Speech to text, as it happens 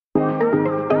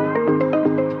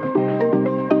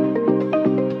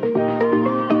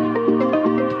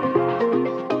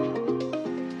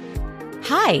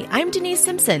Hi, I'm Denise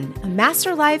Simpson, a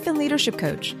master life and leadership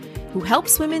coach who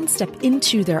helps women step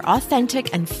into their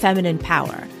authentic and feminine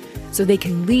power so they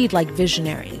can lead like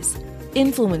visionaries,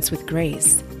 influence with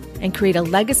grace, and create a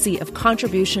legacy of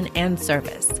contribution and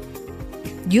service.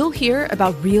 You'll hear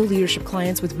about real leadership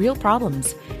clients with real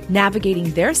problems,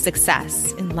 navigating their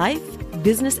success in life,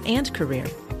 business, and career.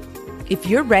 If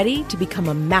you're ready to become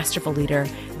a masterful leader,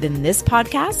 then this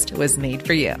podcast was made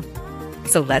for you.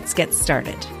 So let's get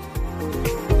started.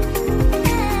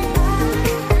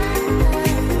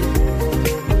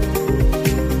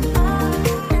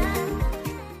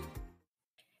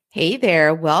 Hey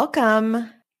there,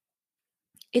 welcome.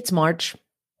 It's March.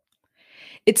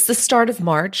 It's the start of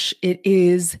March. It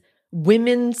is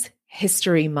Women's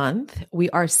History Month. We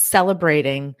are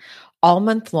celebrating all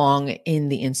month long in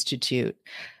the Institute.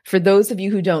 For those of you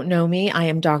who don't know me, I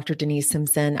am Dr. Denise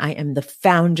Simpson. I am the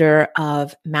founder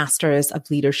of Masters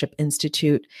of Leadership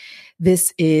Institute.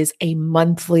 This is a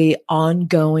monthly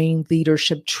ongoing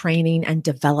leadership training and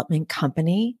development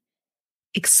company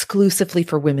exclusively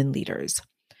for women leaders.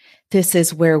 This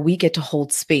is where we get to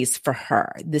hold space for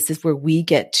her. This is where we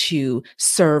get to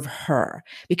serve her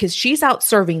because she's out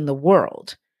serving the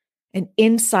world. And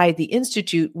inside the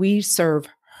Institute, we serve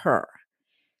her.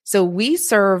 So we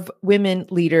serve women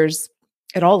leaders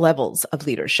at all levels of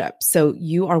leadership. So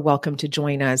you are welcome to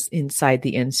join us inside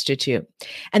the Institute.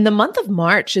 And the month of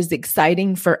March is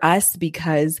exciting for us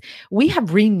because we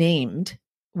have renamed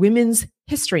Women's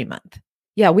History Month.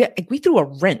 Yeah, we threw a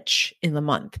wrench in the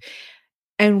month.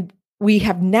 And we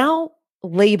have now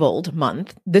labeled the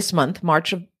month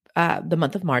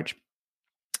of March,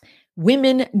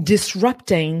 Women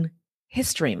Disrupting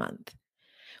History Month.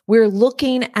 We're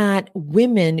looking at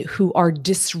women who are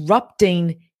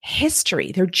disrupting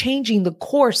history. They're changing the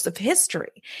course of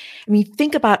history. I mean,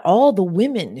 think about all the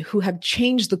women who have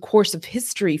changed the course of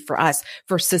history for us,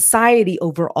 for society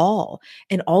overall,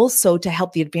 and also to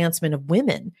help the advancement of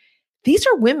women. These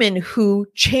are women who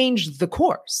changed the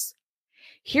course.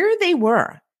 Here they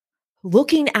were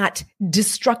looking at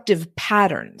destructive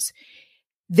patterns.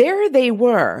 There they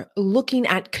were looking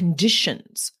at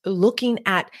conditions, looking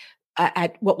at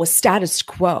what was status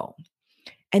quo.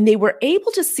 And they were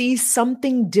able to see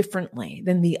something differently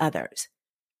than the others.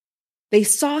 They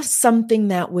saw something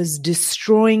that was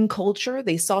destroying culture.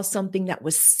 They saw something that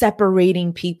was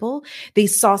separating people. They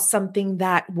saw something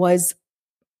that was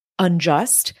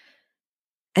unjust.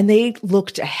 And they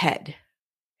looked ahead.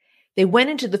 They went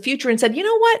into the future and said, you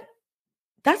know what?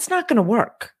 That's not going to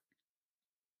work.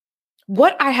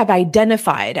 What I have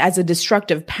identified as a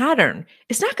destructive pattern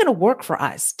is not going to work for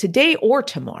us today or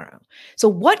tomorrow. So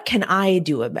what can I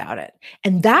do about it?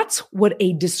 And that's what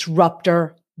a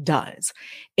disruptor does.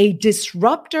 A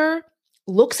disruptor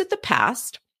looks at the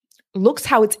past, looks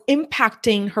how it's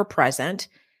impacting her present,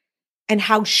 and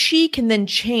how she can then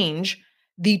change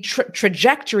the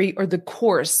trajectory or the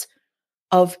course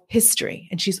of history.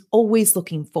 And she's always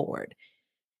looking forward.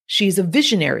 She's a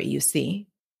visionary, you see.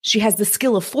 She has the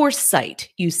skill of foresight,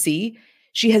 you see.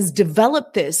 She has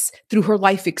developed this through her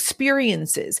life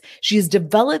experiences. She has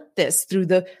developed this through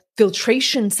the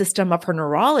filtration system of her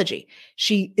neurology.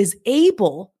 She is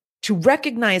able to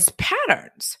recognize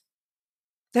patterns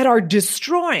that are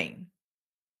destroying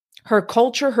her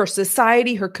culture, her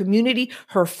society, her community,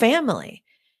 her family,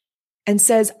 and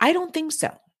says, I don't think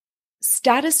so.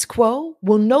 Status quo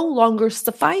will no longer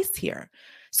suffice here.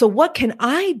 So what can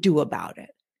I do about it?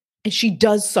 And she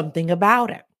does something about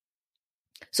it.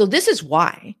 So this is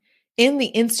why in the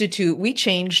Institute, we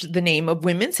changed the name of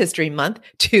Women's History Month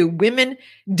to Women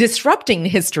Disrupting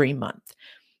History Month.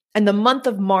 And the month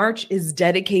of March is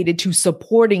dedicated to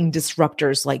supporting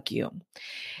disruptors like you.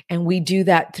 And we do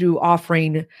that through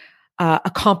offering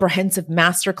a comprehensive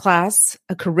masterclass,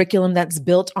 a curriculum that's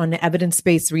built on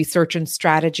evidence-based research and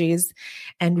strategies.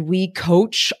 And we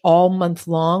coach all month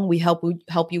long. We help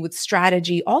you with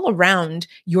strategy all around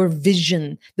your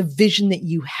vision, the vision that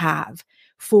you have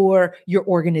for your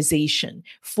organization,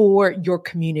 for your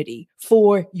community,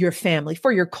 for your family,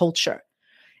 for your culture.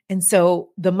 And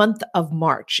so the month of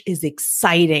March is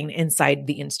exciting inside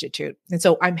the Institute. And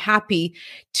so I'm happy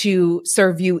to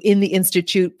serve you in the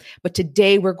Institute. But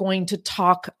today we're going to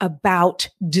talk about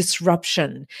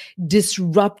disruption,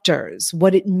 disruptors,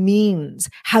 what it means,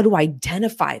 how to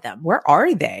identify them. Where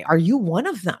are they? Are you one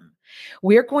of them?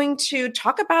 We're going to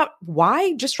talk about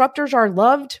why disruptors are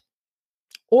loved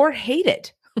or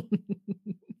hated.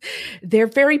 They're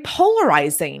very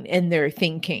polarizing in their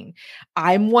thinking.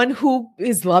 I'm one who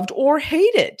is loved or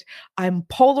hated. I'm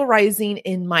polarizing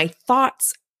in my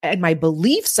thoughts and my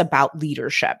beliefs about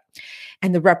leadership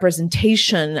and the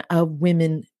representation of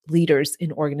women leaders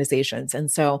in organizations.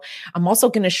 And so I'm also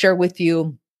going to share with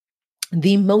you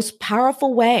the most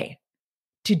powerful way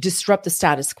to disrupt the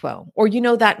status quo, or,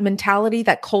 that mentality,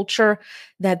 that culture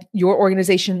that your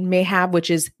organization may have,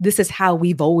 which is, this is how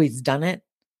we've always done it.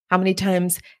 How many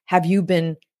times have you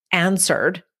been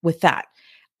answered with that?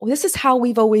 Well, this is how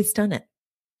we've always done it.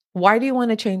 Why do you want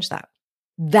to change that?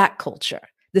 That culture,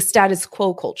 the status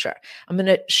quo culture. I'm going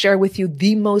to share with you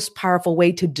the most powerful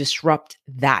way to disrupt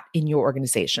that in your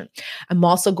organization. I'm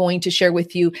also going to share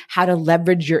with you how to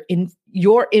leverage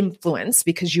your influence,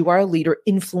 because you are a leader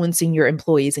influencing your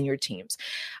employees and your teams.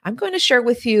 I'm going to share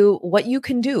with you what you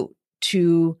can do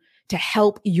to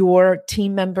help your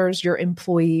team members, your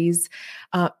employees,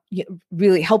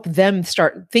 really help them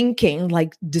start thinking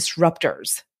like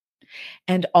disruptors.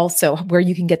 And also where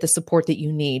you can get the support that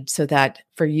you need, so that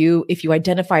for you, if you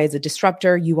identify as a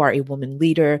disruptor, you are a woman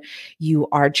leader, you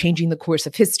are changing the course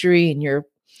of history in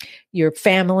your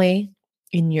family,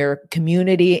 in your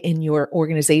community, in your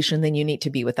organization, then you need to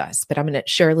be with us. But I'm going to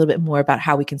share a little bit more about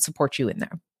how we can support you in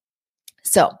there.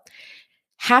 So,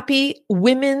 happy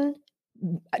Women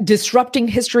Disrupting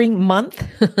History Month.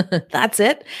 That's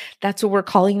it. That's what we're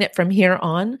calling it from here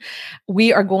on.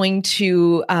 We are going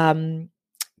to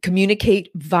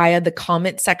communicate via the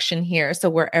comment section here.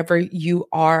 So wherever you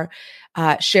are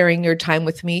sharing your time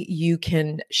with me, you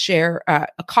can share a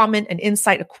comment, an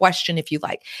insight, a question if you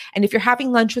like. And if you're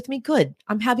having lunch with me, good.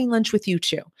 I'm having lunch with you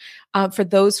too. For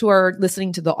those who are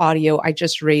listening to the audio, I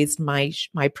just raised my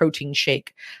protein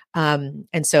shake. And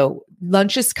so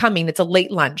lunch is coming. It's a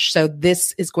late lunch. So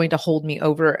this is going to hold me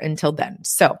over until then.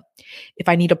 So if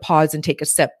I need to pause and take a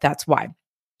sip, that's why.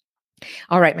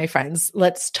 All right, my friends,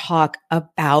 let's talk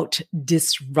about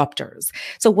disruptors.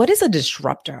 So what is a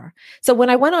disruptor? So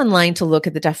when I went online to look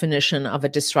at the definition of a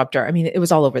disruptor, I mean, it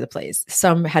was all over the place.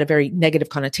 Some had a very negative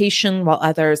connotation, while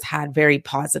others had very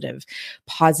positive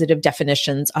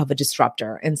definitions of a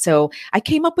disruptor. And so I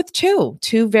came up with two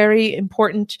very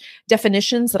important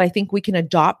definitions that I think we can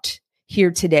adopt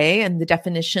here today. And the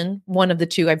definition, one of the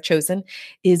two I've chosen,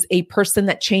 is a person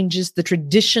that changes the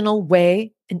traditional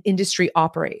way an industry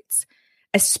operates,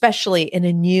 especially in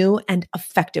a new and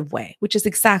effective way, which is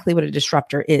exactly what a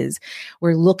disruptor is.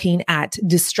 We're looking at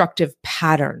destructive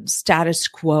patterns, status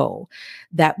quo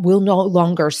that will no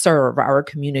longer serve our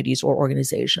communities or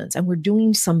organizations. And we're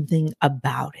doing something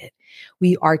about it.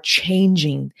 We are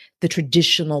changing the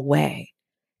traditional way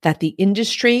that the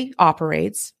industry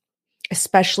operates,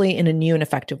 especially in a new and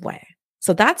effective way.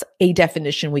 So that's a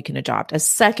definition we can adopt. A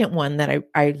second one that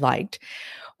I liked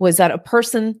was that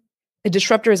a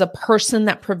disruptor is a person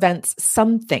that prevents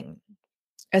something,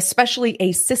 especially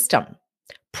a system,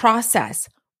 process,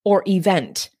 or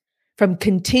event, from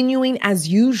continuing as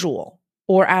usual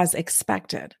or as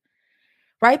expected,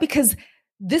 right? Because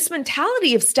this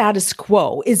mentality of status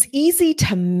quo is easy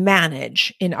to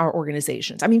manage in our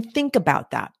organizations. I mean, think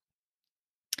about that.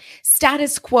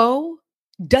 Status quo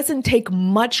doesn't take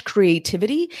much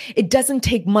creativity. It doesn't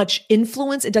take much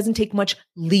influence. It doesn't take much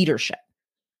leadership.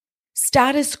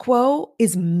 Status quo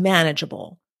is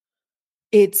manageable.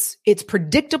 It's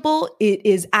predictable. It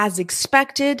is as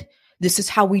expected. This is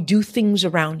how we do things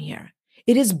around here.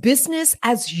 It is business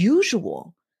as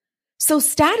usual. So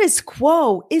status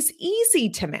quo is easy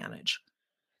to manage.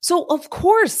 So of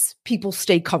course, people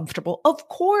stay comfortable. Of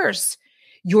course,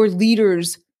 your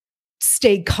leaders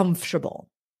stay comfortable.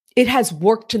 It has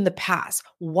worked in the past.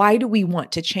 Why do we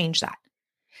want to change that?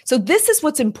 So this is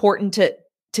what's important to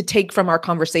take from our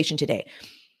conversation today.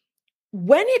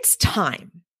 When it's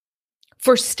time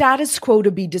for status quo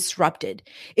to be disrupted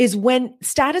is when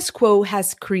status quo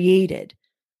has created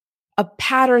a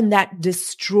pattern that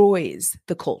destroys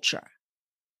the culture.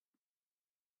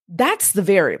 That's the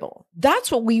variable.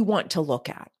 That's what we want to look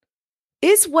at.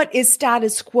 Is what is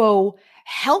status quo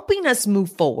helping us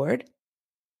move forward,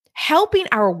 helping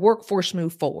our workforce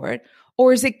move forward,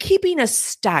 or is it keeping us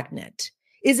stagnant?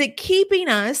 Is it keeping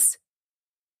us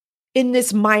in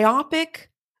this myopic,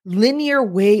 linear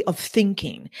way of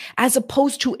thinking, as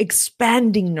opposed to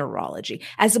expanding neurology,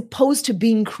 as opposed to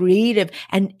being creative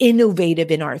and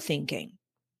innovative in our thinking?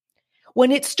 When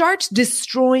it starts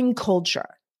destroying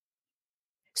culture,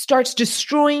 starts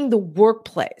destroying the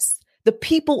workplace, the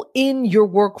people in your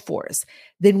workforce,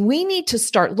 then we need to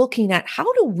start looking at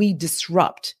how do we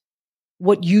disrupt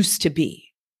what used to be?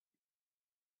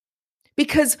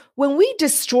 Because when we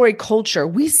destroy culture,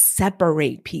 we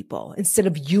separate people instead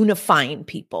of unifying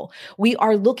people. We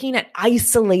are looking at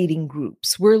isolating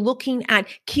groups. We're looking at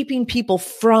keeping people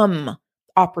from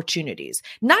opportunities,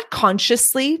 not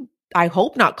consciously. I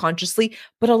hope not consciously,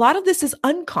 but a lot of this is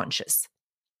unconscious.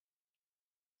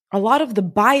 A lot of the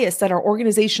bias that our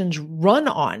organizations run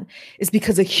on is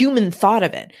because a human thought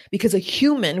of it, because a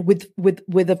human with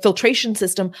a filtration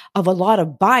system of a lot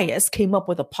of bias came up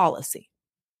with a policy,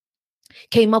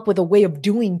 came up with a way of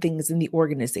doing things in the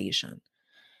organization.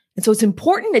 And so it's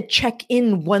important to check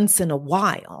in once in a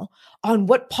while on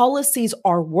what policies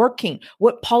are working,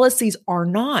 what policies are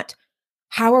not.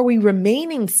 How are we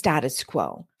remaining status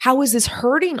quo? How is this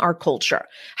hurting our culture?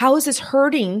 How is this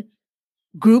hurting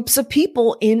groups of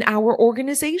people in our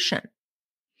organization?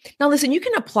 Now, listen, you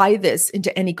can apply this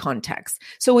into any context.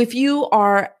 So if you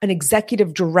are an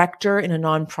executive director in a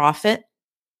nonprofit,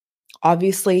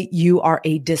 obviously you are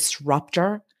a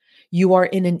disruptor. You are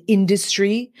in an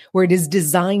industry where it is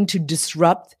designed to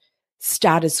disrupt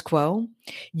status quo.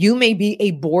 You may be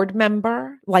a board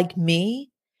member like me,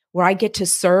 where I get to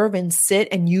serve and sit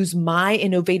and use my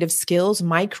innovative skills,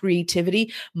 my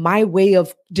creativity, my way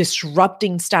of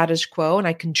disrupting status quo, and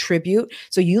I contribute.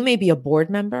 So you may be a board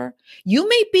member. You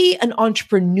may be an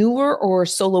entrepreneur or a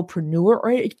solopreneur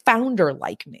or a founder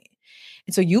like me.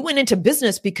 And so you went into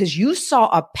business because you saw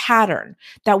a pattern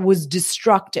that was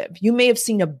destructive. You may have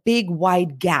seen a big,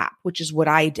 wide gap, which is what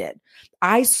I did.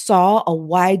 I saw a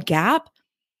wide gap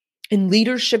in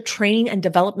leadership training and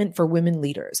development for women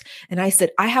leaders. And I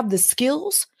said, I have the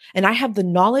skills and I have the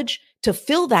knowledge to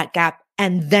fill that gap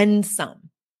and then some,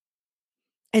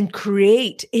 and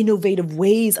create innovative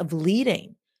ways of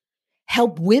leading,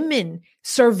 help women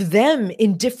serve them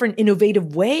in different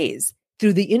innovative ways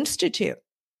through the Institute.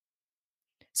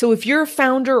 So if you're a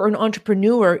founder or an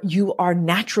entrepreneur, you are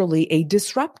naturally a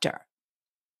disruptor.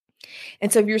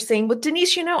 And so if you're saying, well,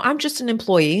 Denise, I'm just an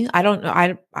employee. I don't know.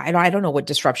 I don't know what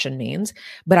disruption means,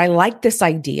 but I like this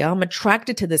idea. I'm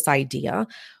attracted to this idea.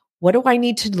 What do I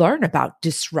need to learn about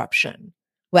disruption?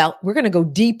 Well, we're going to go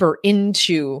deeper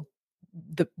into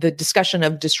the discussion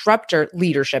of disruptive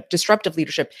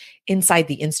leadership inside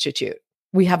the Institute.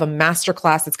 We have a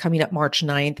masterclass that's coming up March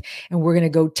 9th, and we're going to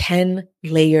go 10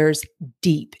 layers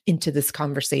deep into this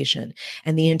conversation.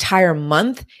 And the entire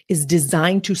month is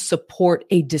designed to support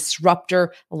a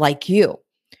disruptor like you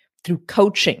through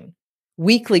coaching,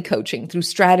 weekly coaching, through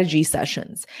strategy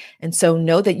sessions. And so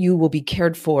know that you will be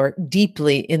cared for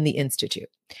deeply in the Institute.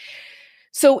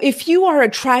 So if you are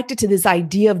attracted to this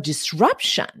idea of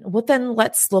disruption, well, then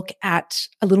let's look at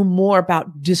a little more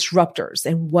about disruptors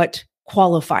and what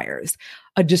qualifiers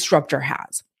a disruptor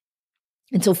has.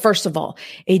 And so first of all,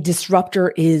 a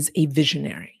disruptor is a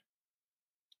visionary.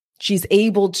 She's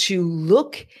able to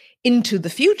look into the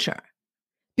future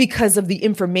because of the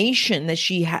information that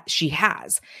she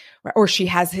has, or she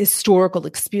has historical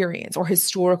experience or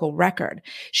historical record.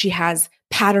 She has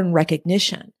pattern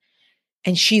recognition,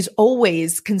 and she's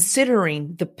always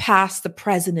considering the past, the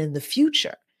present, and the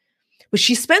future. But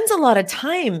she spends a lot of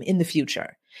time in the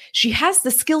future. She has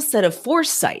the skill set of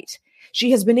foresight.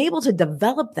 She has been able to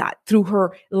develop that through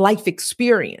her life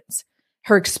experience,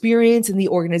 her experience in the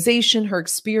organization, her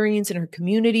experience in her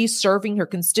community, serving her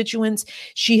constituents.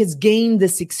 She has gained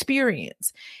this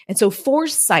experience. And so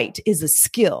foresight is a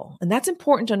skill. And that's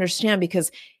important to understand,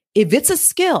 because if it's a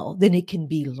skill, then it can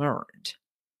be learned.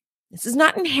 This is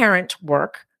not inherent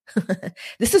work.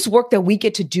 This is work that we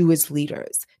get to do as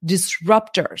leaders,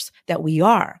 disruptors that we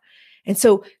are. And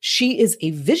so she is a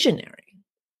visionary.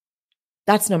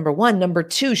 That's number one. Number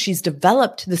two, she's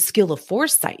developed the skill of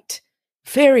foresight.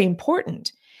 Very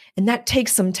important. And that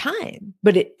takes some time,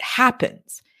 but it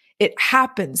happens. It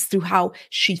happens through how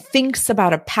she thinks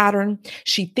about a pattern.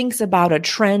 She thinks about a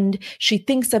trend. She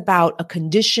thinks about a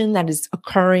condition that is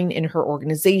occurring in her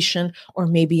organization, or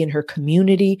maybe in her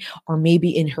community, or maybe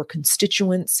in her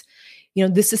constituents.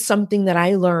 This is something that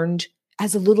I learned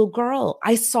as a little girl.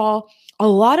 I saw a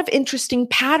lot of interesting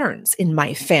patterns in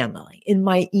my family, in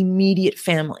my immediate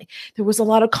family. There was a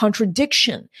lot of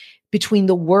contradiction between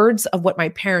the words of what my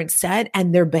parents said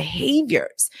and their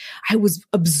behaviors. I was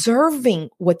observing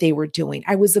what they were doing.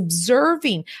 I was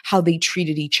observing how they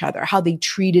treated each other, how they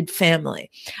treated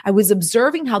family. I was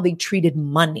observing how they treated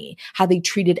money, how they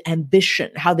treated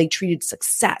ambition, how they treated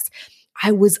success.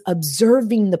 I was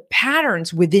observing the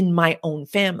patterns within my own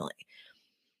family.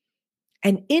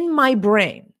 And in my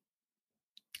brain,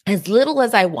 as little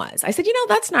as I was, I said,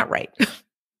 that's not right.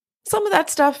 Some of that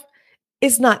stuff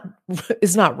is not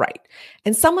right.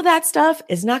 And some of that stuff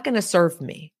is not going to serve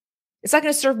me. It's not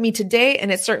going to serve me today,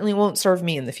 and it certainly won't serve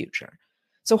me in the future.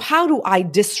 So how do I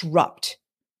disrupt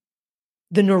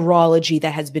the neurology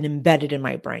that has been embedded in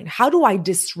my brain? How do I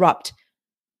disrupt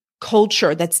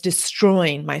culture that's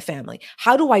destroying my family?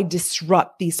 How do I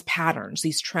disrupt these patterns,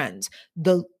 these trends,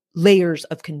 the layers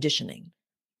of conditioning?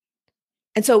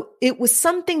 And so it was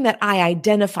something that I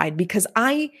identified because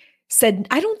I said,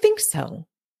 I don't think so.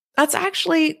 That's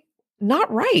actually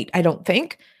not right. I don't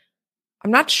think.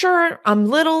 I'm not sure. I'm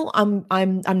little. I'm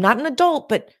not an adult,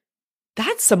 but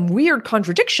that's some weird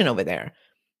contradiction over there.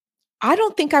 I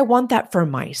don't think I want that for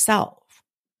myself.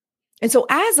 And so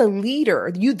as a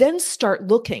leader, you then start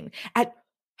looking at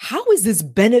how is this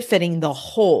benefiting the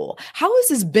whole? How is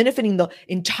this benefiting the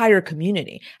entire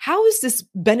community? How is this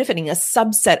benefiting a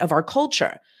subset of our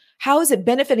culture? How is it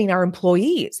benefiting our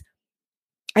employees?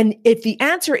 And if the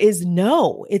answer is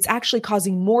no, it's actually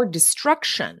causing more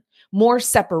destruction, more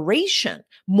separation,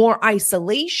 more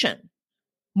isolation,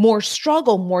 more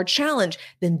struggle, more challenge,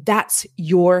 then that's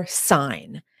your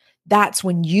sign. That's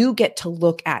when you get to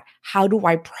look at, how do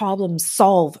I problem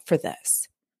solve for this?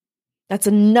 That's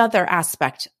another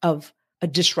aspect of a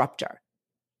disruptor.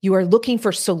 You are looking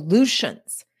for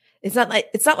solutions. It's not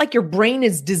like your brain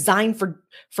is designed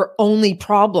for only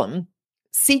problem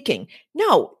seeking.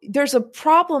 No, there's a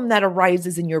problem that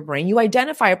arises in your brain. You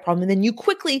identify a problem and then you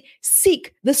quickly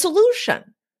seek the solution.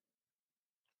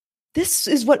 This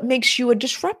is what makes you a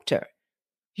disruptor.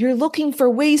 You're looking for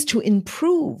ways to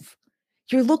improve.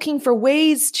 You're looking for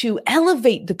ways to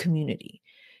elevate the community.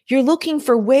 You're looking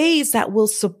for ways that will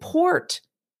support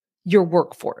your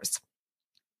workforce.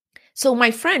 So,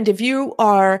 my friend, if you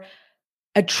are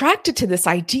attracted to this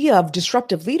idea of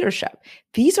disruptive leadership,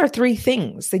 these are 3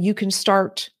 things that you can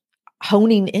start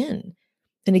honing in.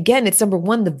 And again, it's number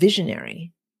 1, the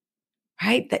visionary,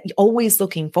 right? That you're always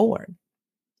looking forward.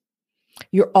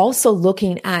 You're also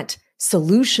looking at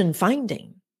solution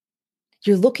finding.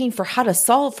 You're looking for how to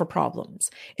solve for problems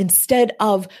instead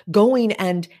of going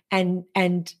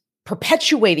and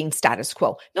perpetuating status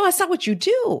quo. No, that's not what you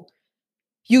do.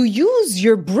 You use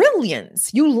your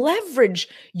brilliance. You leverage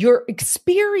your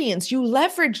experience. You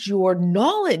leverage your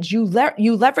knowledge. You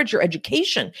leverage your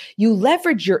education. You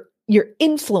leverage your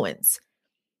influence.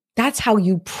 That's how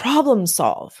you problem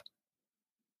solve.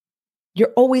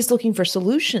 You're always looking for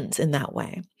solutions in that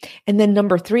way. And then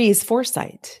number 3 is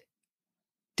foresight.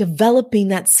 Developing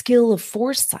that skill of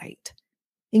foresight.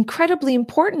 Incredibly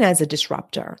important as a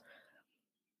disruptor.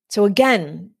 So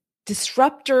again,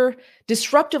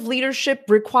 disruptive leadership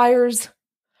requires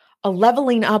a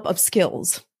leveling up of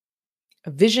skills.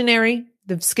 A visionary,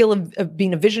 the skill of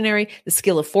being a visionary, the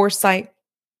skill of foresight,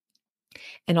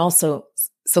 and also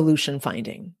solution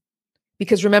finding.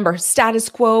 Because remember, status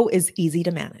quo is easy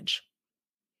to manage.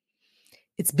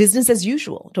 It's business as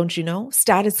usual, don't you know?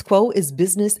 Status quo is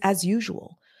business as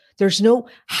usual. There's no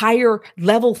higher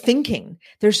level thinking.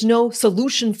 There's no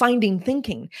solution finding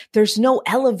thinking. There's no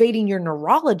elevating your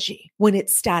neurology when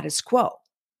it's status quo.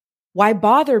 Why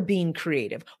bother being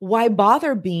creative? Why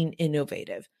bother being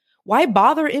innovative? Why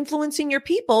bother influencing your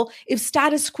people if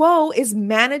status quo is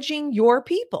managing your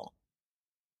people?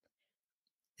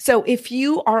 So if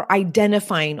you are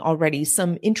identifying already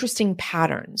some interesting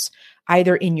patterns,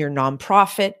 either in your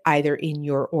nonprofit, either in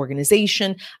your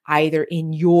organization, either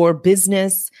in your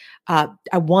business, I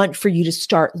want for you to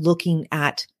start looking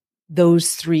at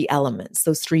those 3 elements,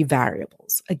 those 3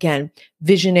 variables. Again,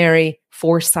 visionary,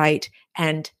 foresight,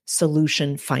 and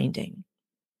solution finding.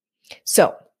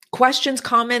 So, questions,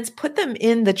 comments, put them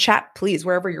in the chat, please,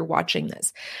 wherever you're watching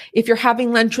this. If you're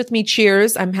having lunch with me,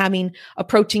 cheers. I'm having a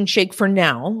protein shake for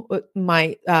now.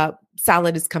 My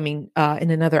salad is coming in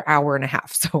another hour and a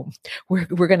half. So we're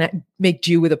going to make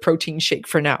do with a protein shake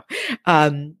for now.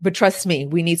 But trust me,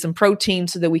 we need some protein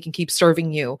so that we can keep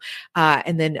serving you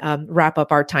and then wrap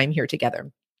up our time here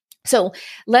together. So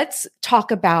let's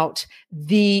talk about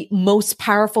the most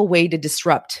powerful way to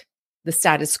disrupt the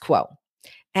status quo.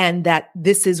 And that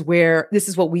this is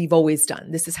what we've always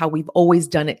done. This is how we've always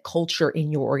done it, culture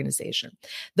in your organization.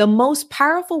 The most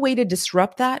powerful way to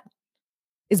disrupt that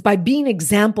is by being an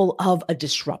example of a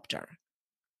disruptor.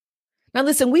 Now,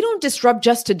 listen, we don't disrupt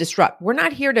just to disrupt. We're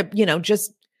not here to,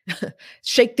 just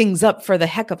shake things up for the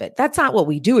heck of it. That's not what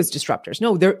we do as disruptors.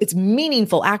 No, it's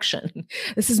meaningful action.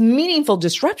 This is meaningful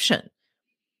disruption.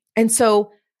 And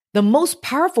so the most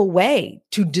powerful way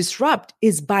to disrupt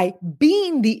is by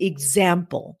being the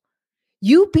example.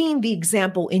 You being the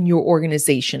example in your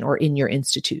organization or in your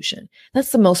institution.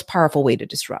 That's the most powerful way to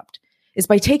disrupt, is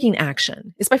by taking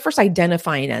action. It's by first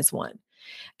identifying as one.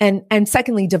 And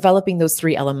secondly, developing those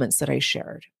 3 elements that I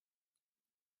shared.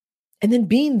 And then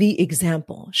being the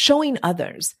example, showing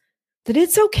others that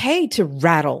it's okay to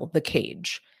rattle the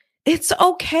cage. It's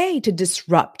okay to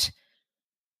disrupt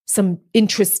some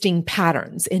interesting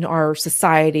patterns in our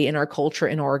society, in our culture,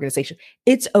 in our organization.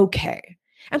 It's okay.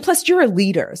 And plus, you're a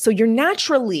leader. So you're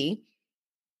naturally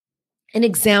An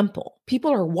example,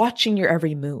 people are watching your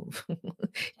every move.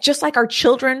 Just like our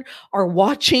children are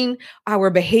watching our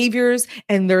behaviors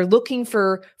and they're looking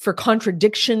for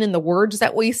contradiction in the words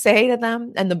that we say to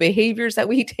them and the behaviors that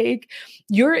we take,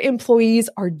 your employees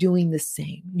are doing the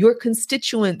same. Your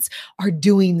constituents are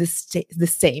doing the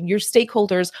same. Your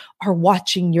stakeholders are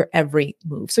watching your every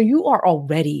move. So you are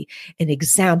already an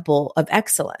example of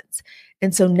excellence.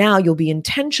 And so now you'll be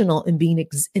intentional in being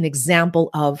an example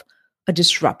of a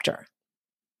disruptor.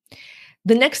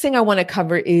 The next thing I want to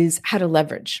cover is how to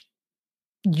leverage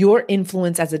your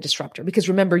influence as a disruptor. Because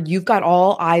remember, you've got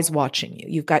all eyes watching you.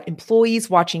 You've got employees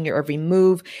watching your every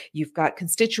move. You've got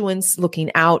constituents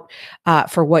looking out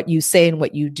for what you say and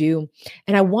what you do.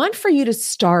 And I want for you to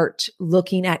start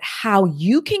looking at how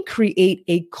you can create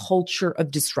a culture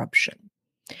of disruption.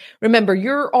 Remember,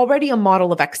 you're already a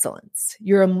model of excellence.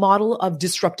 You're a model of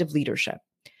disruptive leadership.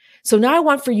 So now I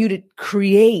want for you to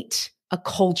create a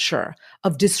culture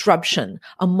of disruption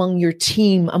among your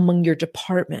team, among your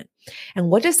department. And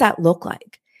what does that look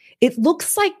like? It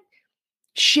looks like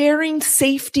sharing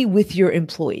safety with your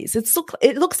employees.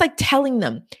 It looks like telling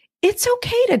them it's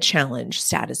okay to challenge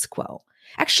status quo.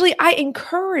 Actually, I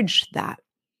encourage that.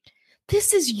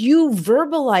 This is you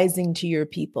verbalizing to your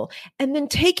people and then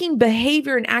taking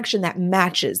behavior and action that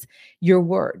matches your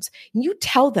words. You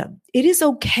tell them it is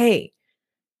okay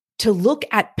to look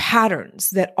at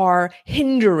patterns that are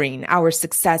hindering our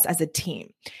success as a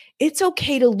team. It's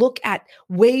okay to look at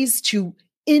ways to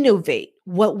innovate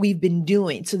what we've been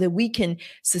doing so that we can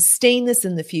sustain this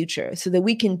in the future, so that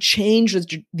we can change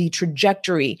the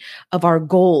trajectory of our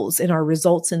goals and our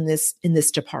results in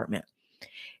this department.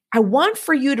 I want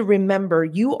for you to remember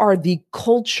you are the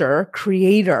culture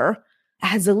creator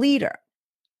as a leader.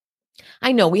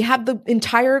 I know we have the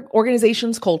entire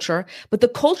organization's culture, but the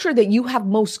culture that you have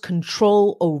most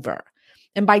control over,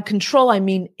 and by control, I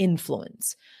mean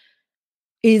influence,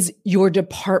 is your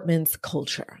department's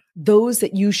culture, those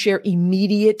that you share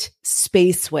immediate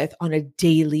space with on a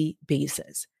daily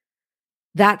basis.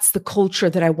 That's the culture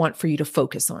that I want for you to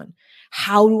focus on.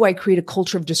 How do I create a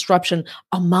culture of disruption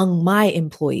among my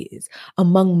employees,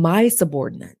 among my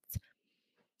subordinates?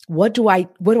 What do I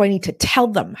need to tell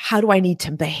them? How do I need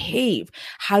to behave?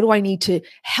 How do I need to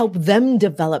help them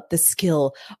develop the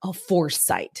skill of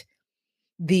foresight,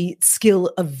 the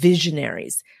skill of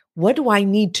visionaries? What do I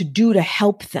need to do to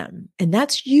help them? And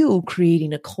that's you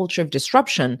creating a culture of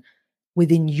disruption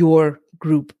within your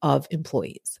group of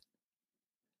employees.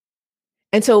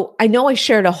 And so I know I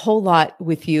shared a whole lot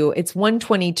with you. It's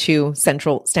 1:22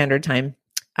 Central Standard Time.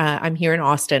 I'm here in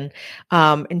Austin.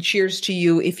 And cheers to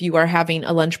you if you are having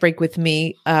a lunch break with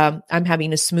me. I'm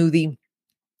having a smoothie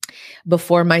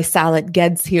before my salad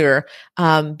gets here.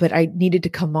 But I needed to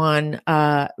come on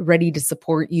ready to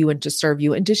support you and to serve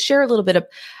you and to share a little bit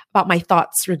about my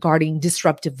thoughts regarding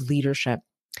disruptive leadership.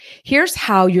 Here's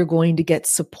how you're going to get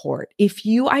support. If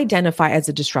you identify as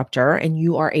a disruptor and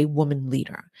you are a woman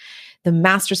leader, the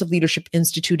Masters of Leadership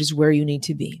Institute is where you need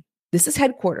to be. This is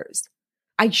headquarters.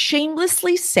 I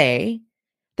shamelessly say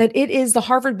that it is the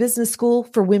Harvard Business School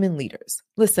for women leaders.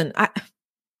 Listen, I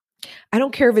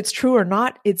don't care if it's true or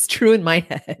not. It's true in my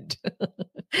head.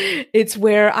 It's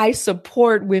where I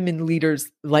support women leaders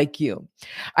like you.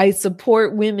 I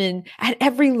support women at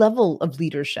every level of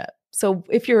leadership. So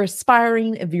if you're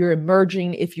aspiring, if you're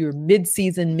emerging, if you're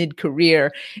mid-season,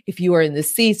 mid-career, if you are in the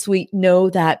C-suite, know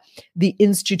that the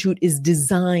Institute is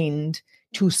designed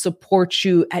to support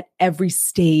you at every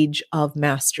stage of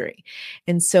mastery.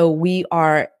 And so we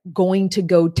are going to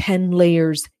go 10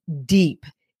 layers deep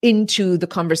into the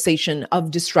conversation of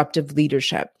disruptive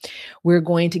leadership. We're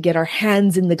going to get our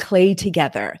hands in the clay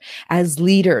together as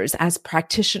leaders, as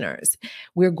practitioners.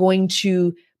 We're going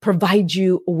to provide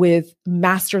you with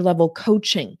master level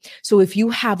coaching. So if you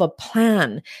have a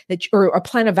plan or a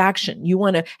plan of action,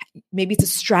 maybe it's a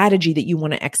strategy that you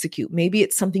want to execute. Maybe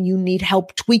it's something you need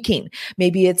help tweaking.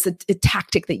 Maybe it's a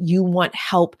tactic that you want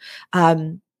help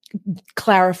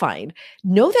clarifying.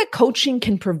 Know that coaching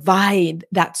can provide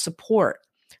that support.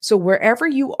 So wherever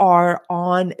you are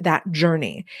on that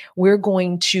journey, we're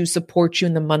going to support you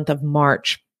in the month of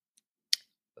March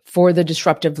for the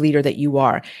disruptive leader that you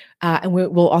are. And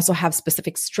we'll also have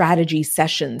specific strategy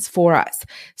sessions for us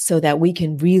so that we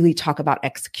can really talk about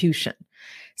execution.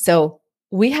 So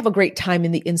we have a great time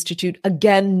in the Institute.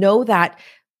 Again, know that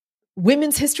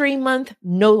Women's History Month,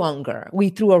 no longer. We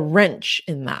threw a wrench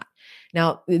in that.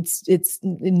 Now it's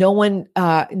no one,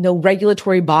 no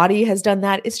regulatory body has done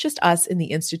that. It's just us in the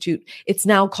Institute. It's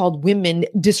now called Women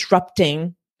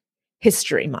Disrupting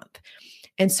History Month.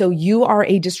 And so you are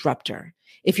a disruptor.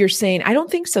 If you're saying, I don't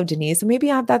think so, Denise, maybe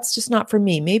that's just not for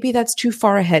me. Maybe that's too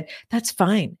far ahead. That's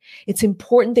fine. It's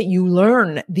important that you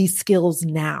learn these skills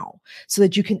now so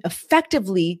that you can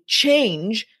effectively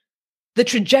change the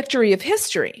trajectory of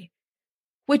history,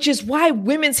 which is why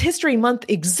Women's History Month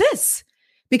exists.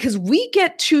 Because we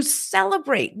get to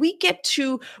celebrate, we get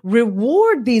to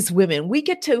reward these women, we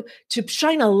get to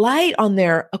shine a light on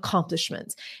their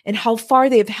accomplishments and how far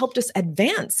they have helped us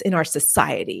advance in our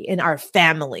society, in our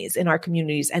families, in our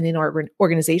communities, and in our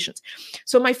organizations.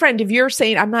 So my friend, if you're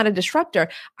saying, I'm not a disruptor,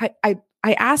 I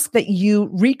ask that you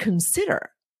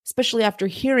reconsider, especially after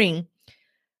hearing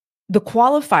the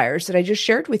qualifiers that I just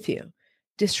shared with you.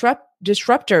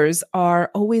 Disruptors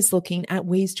are always looking at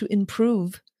ways to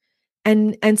improve.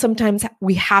 And sometimes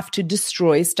we have to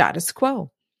destroy status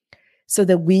quo so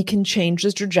that we can change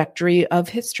the trajectory of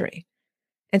history.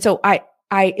 And so I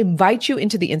invite you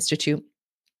into the Institute.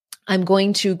 I'm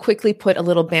going to quickly put a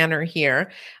little banner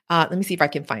here. Let me see if I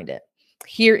can find it.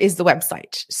 Here is the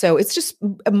website. So it's just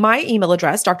my email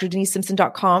address,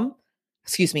 drdenisemsimpson.com,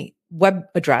 web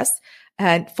address,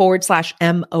 and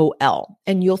 /MOL.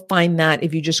 And you'll find that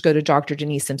if you just go to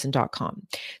drdenisemsimpson.com.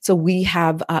 So we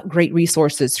have great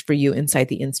resources for you inside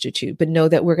the Institute, but know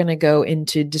that we're going to go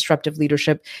into disruptive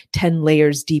leadership 10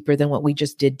 layers deeper than what we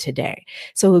just did today.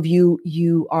 So if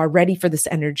you are ready for this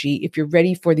energy, if you're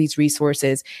ready for these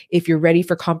resources, if you're ready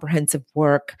for comprehensive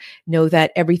work, know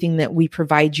that everything that we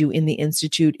provide you in the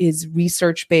Institute is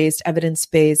research-based,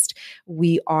 evidence-based.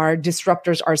 We are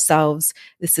disruptors ourselves.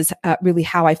 This is really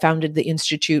how I founded the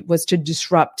Institute, was to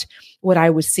disrupt what I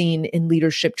was seeing in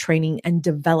leadership training and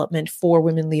development for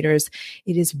women leaders.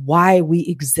 It is why we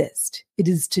exist. It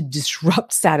is to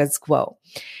disrupt status quo.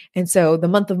 And so the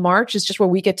month of March is just where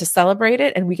we get to celebrate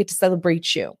it and we get to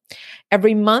celebrate you.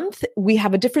 Every month we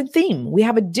have a different theme. We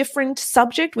have a different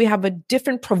subject. We have a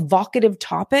different provocative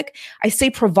topic. I say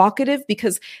provocative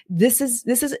because this is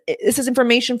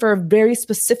information for a very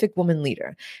specific woman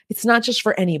leader. It's not just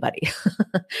for anybody.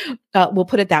 We'll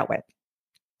put it that way.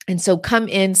 And so come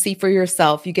in, see for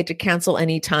yourself. You get to cancel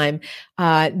anytime.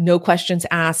 No questions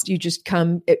asked. You just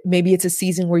come. Maybe it's a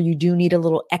season where you do need a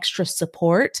little extra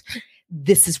support.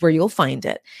 This is where you'll find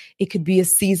it. It could be a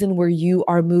season where you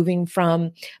are moving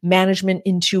from management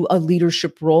into a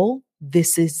leadership role.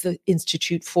 This is the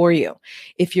Institute for you.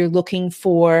 If you're looking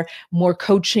for more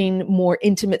coaching, more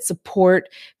intimate support,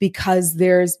 because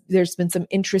there's been some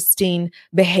interesting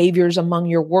behaviors among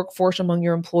your workforce, among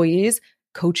your employees,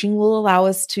 coaching will allow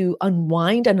us to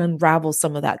unwind and unravel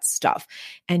some of that stuff.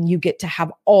 And you get to have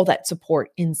all that support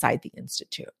inside the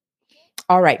Institute.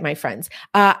 All right, my friends.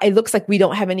 It looks like we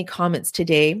don't have any comments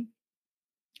today.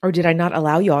 Or did I not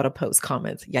allow you all to post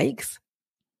comments? Yikes.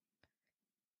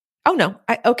 Oh, no.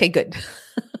 Okay, good.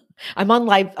 I'm on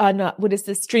live on, what is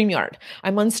this? StreamYard.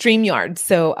 I'm on StreamYard.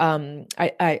 So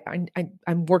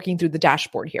I'm working through the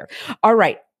dashboard here. All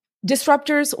right.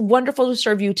 Disruptors, wonderful to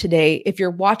serve you today. If you're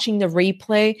watching the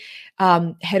replay,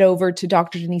 head over to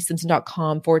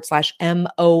drdenisemsimpson.com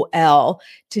 /MOL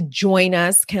to join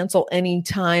us. Cancel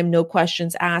anytime, no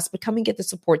questions asked, but come and get the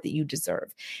support that you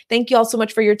deserve. Thank you all so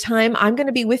much for your time. I'm going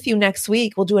to be with you next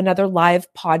week. We'll do another live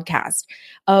podcast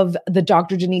of the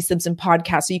Dr. Denise Simpson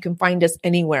podcast. So you can find us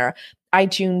anywhere.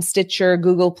 iTunes, Stitcher,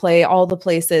 Google Play, all the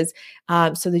places,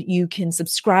 so that you can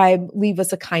subscribe, leave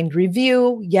us a kind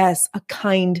review. Yes, a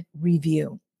kind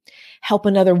review. Help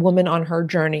another woman on her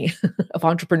journey of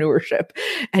entrepreneurship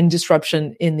and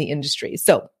disruption in the industry.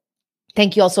 So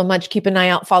thank you all so much. Keep an eye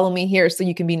out. Follow me here so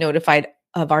you can be notified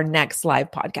of our next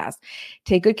live podcast.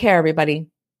 Take good care, everybody.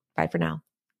 Bye for now.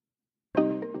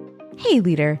 Hey,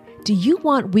 leader. Do you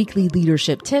want weekly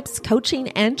leadership tips, coaching,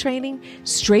 and training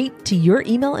straight to your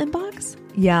email inbox?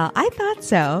 Yeah, I thought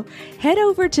so. Head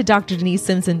over to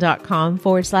drdenisemsimpson.com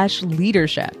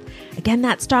 /leadership. Again,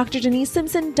 that's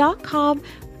drdenisemsimpson.com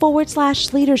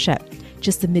 /leadership.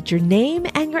 Just submit your name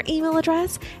and your email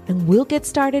address, and we'll get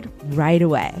started right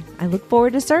away. I look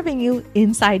forward to serving you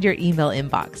inside your email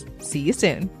inbox. See you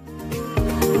soon.